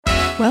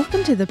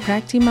Welcome to the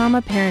Practi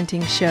Mama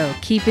Parenting Show,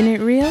 keeping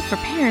it real for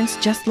parents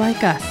just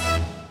like us.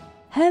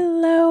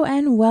 Hello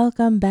and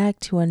welcome back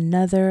to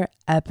another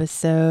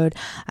episode.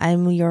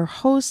 I'm your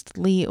host,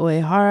 Lee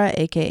Oihara,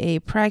 aka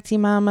Practi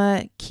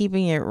Mama,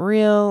 keeping it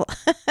real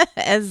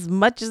as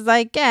much as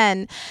I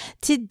can.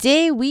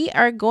 Today we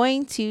are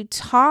going to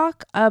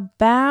talk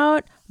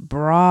about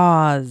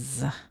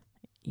bras.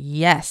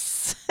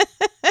 Yes.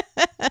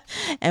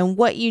 And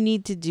what you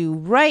need to do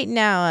right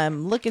now.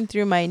 I'm looking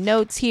through my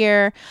notes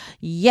here.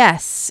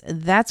 Yes,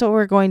 that's what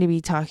we're going to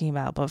be talking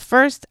about. But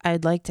first,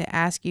 I'd like to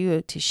ask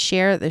you to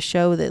share the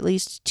show with at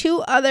least 2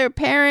 other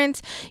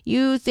parents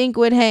you think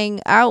would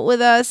hang out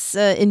with us,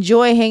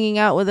 enjoy hanging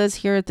out with us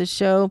here at the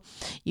show.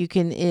 You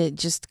can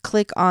just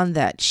click on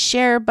that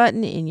share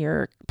button in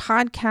your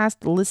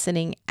podcast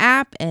listening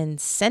app and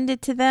send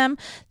it to them.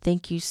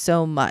 Thank you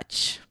so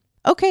much.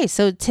 Okay,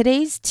 so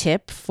today's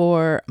tip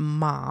for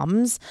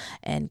moms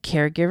and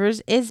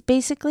caregivers is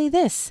basically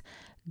this.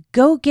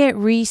 Go get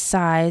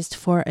resized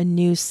for a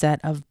new set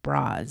of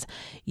bras.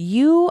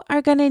 You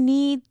are going to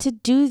need to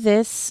do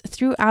this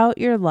throughout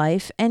your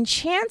life, and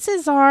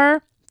chances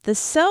are the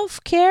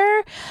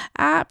self-care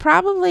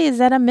probably is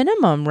at a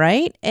minimum,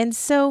 right? And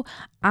so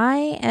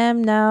I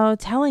am now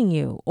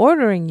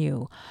ordering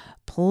you,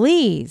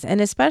 please, and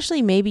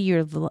especially maybe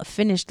you're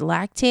finished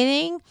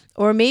lactating,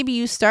 or maybe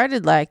you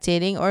started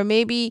lactating, or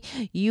maybe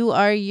you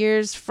are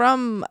years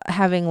from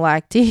having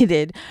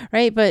lactated,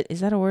 right? But is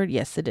that a word?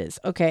 Yes, it is.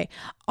 Okay.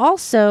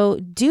 Also,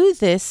 do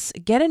this,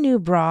 get a new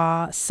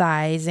bra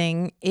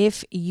sizing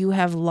if you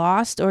have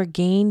lost or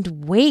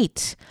gained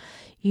weight.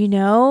 You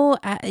know,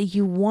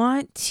 you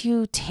want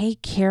to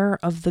take care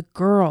of the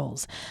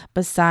girls.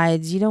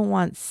 Besides, you don't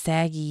want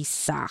saggy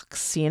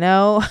socks,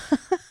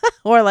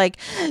 or like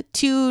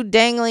 2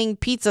 dangling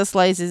pizza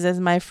slices, as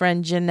my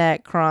friend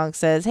Jeanette Kronk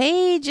says.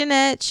 Hey,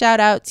 Jeanette, shout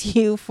out to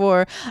you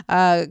for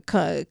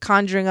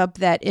conjuring up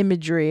that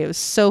imagery. It was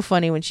so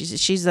funny when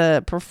she's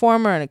a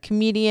performer and a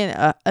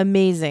comedian.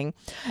 Amazing.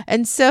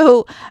 And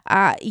so,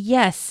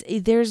 yes,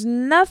 there's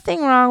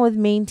nothing wrong with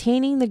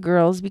maintaining the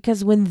girls,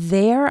 because when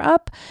they're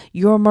up,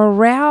 your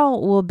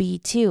morale will be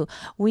too.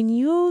 When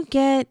you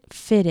get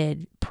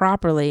fitted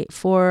properly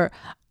for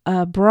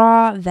a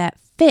bra that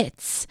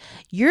fits,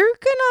 you're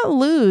gonna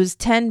lose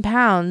 10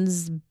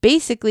 pounds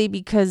basically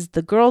because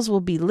the girls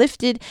will be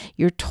lifted,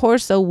 your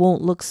torso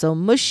won't look so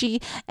mushy,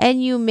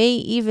 and you may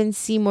even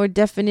see more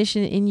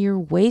definition in your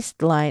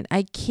waistline.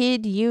 I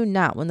kid you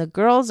not. When the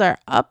girls are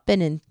up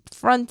and in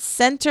front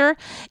center,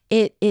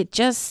 it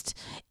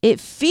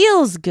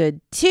feels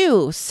good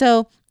too.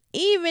 So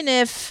even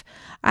if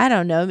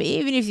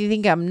you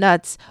think I'm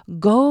nuts,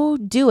 go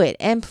do it.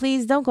 And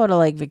please don't go to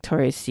like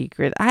Victoria's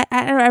Secret.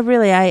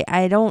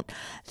 I don't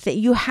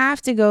think you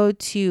have to go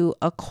to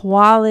a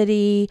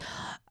quality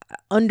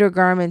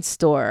undergarment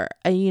store,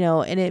 and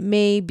it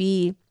may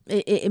be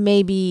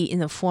in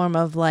the form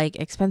of like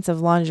expensive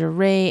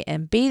lingerie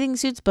and bathing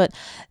suits, but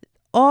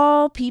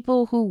all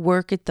people who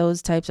work at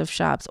those types of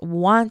shops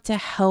want to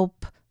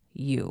help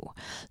you.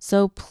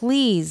 So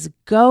please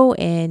go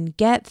in,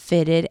 get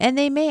fitted, and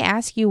they may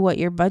ask you what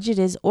your budget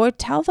is, or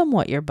tell them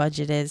what your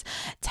budget is.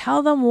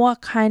 Tell them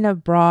what kind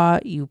of bra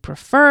you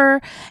prefer,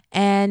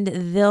 and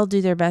they'll do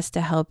their best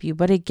to help you.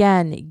 But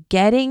again,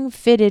 getting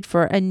fitted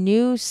for a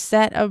new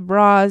set of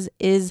bras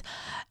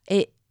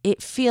it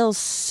feels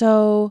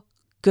so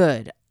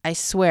good, I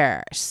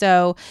swear.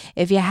 So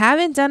if you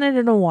haven't done it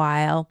in a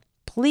while,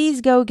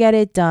 please go get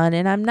it done.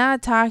 And I'm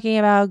not talking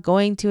about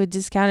going to a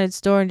discounted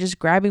store and just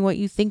grabbing what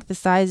you think the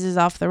size is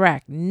off the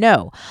rack.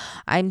 No,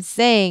 I'm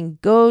saying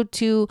go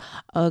to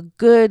a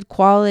good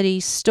quality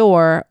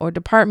store or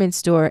department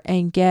store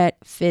and get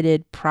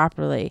fitted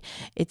properly.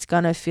 It's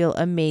going to feel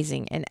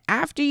amazing. And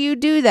after you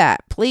do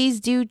that, please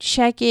do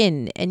check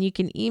in, and you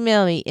can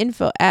email me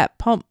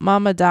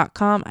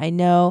info@pumpmama.com. I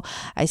know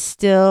I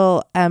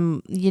still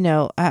am, you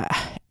know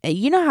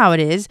how it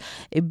is.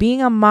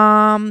 Being a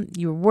mom,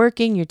 you're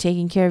working, you're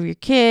taking care of your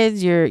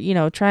kids, you're,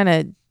 trying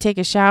to take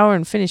a shower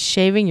and finish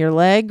shaving your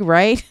leg,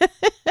 right?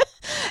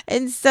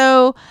 And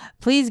so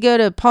please go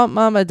to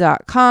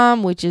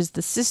pumpmama.com, which is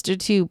the sister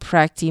to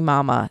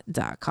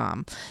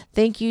practimama.com.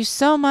 Thank you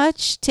so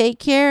much. Take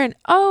care. And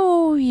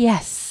oh,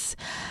 yes,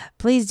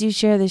 please do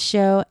share the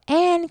show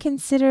and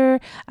consider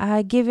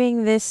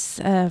giving this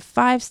a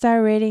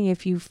 5-star rating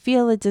if you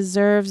feel it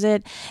deserves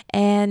it.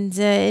 And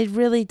it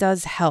really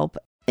does help.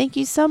 Thank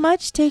you so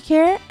much. Take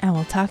care, and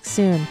we'll talk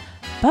soon.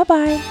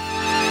 Bye-bye.